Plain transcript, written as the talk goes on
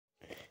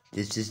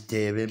This is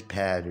Davin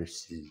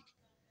Patterson.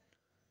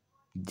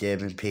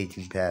 Davin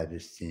Payton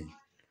Patterson.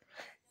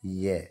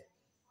 Yeah.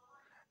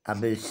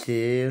 I'm gonna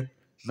sell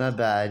my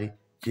body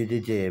to the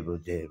devil,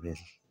 Davin.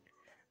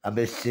 I'm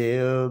gonna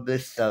sell my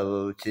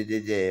soul to the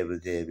devil,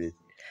 Davin.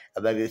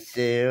 I'm not gonna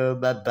sell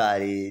my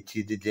body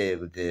to the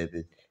devil,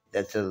 Davin.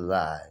 That's a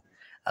lie.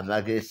 I'm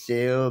not gonna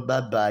sell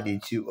my body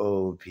to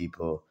old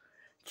people.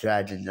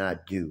 Try to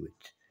not do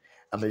it.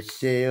 I'm gonna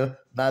sell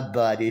my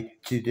body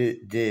to the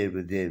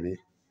devil, David.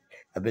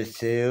 I'm gonna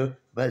sell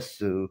my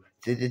soul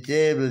to the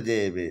devil,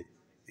 David.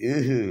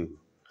 Ooh,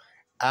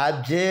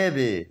 I'm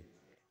David.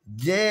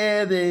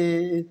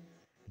 David.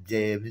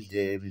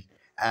 David.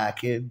 I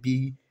can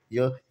be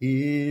your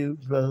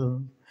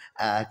hero.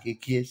 I can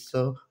kiss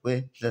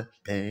away the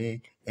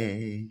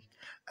pain.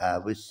 I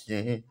will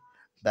stand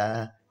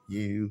by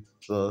you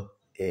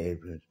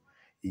forever.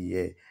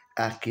 Yeah,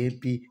 I can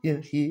be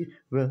your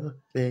hero,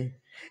 babe.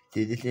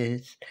 To the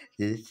dance,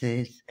 to the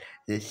dance,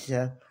 the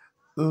shout.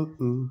 Ooh,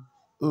 ooh,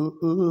 ooh,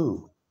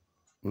 ooh.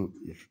 Ooh.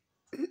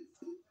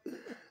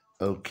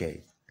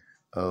 Okay,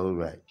 all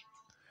right.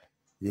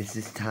 This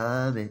is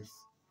Thomas.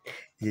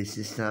 This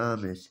is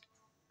Thomas.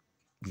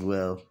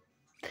 Well,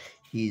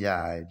 he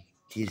died.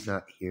 He's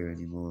not here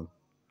anymore.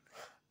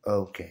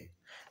 Okay.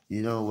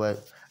 You know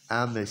what?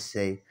 I'm going to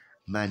say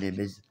my name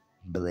is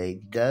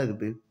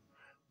blakeDLil.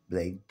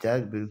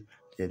 blakeDLil.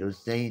 Little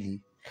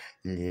Zany.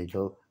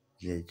 Little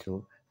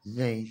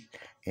Zane.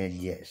 And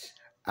yes,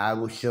 I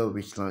will show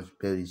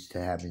responsibilities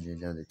to having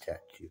another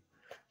tattoo.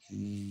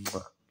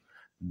 Mwah.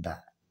 Bye.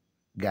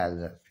 God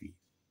love you.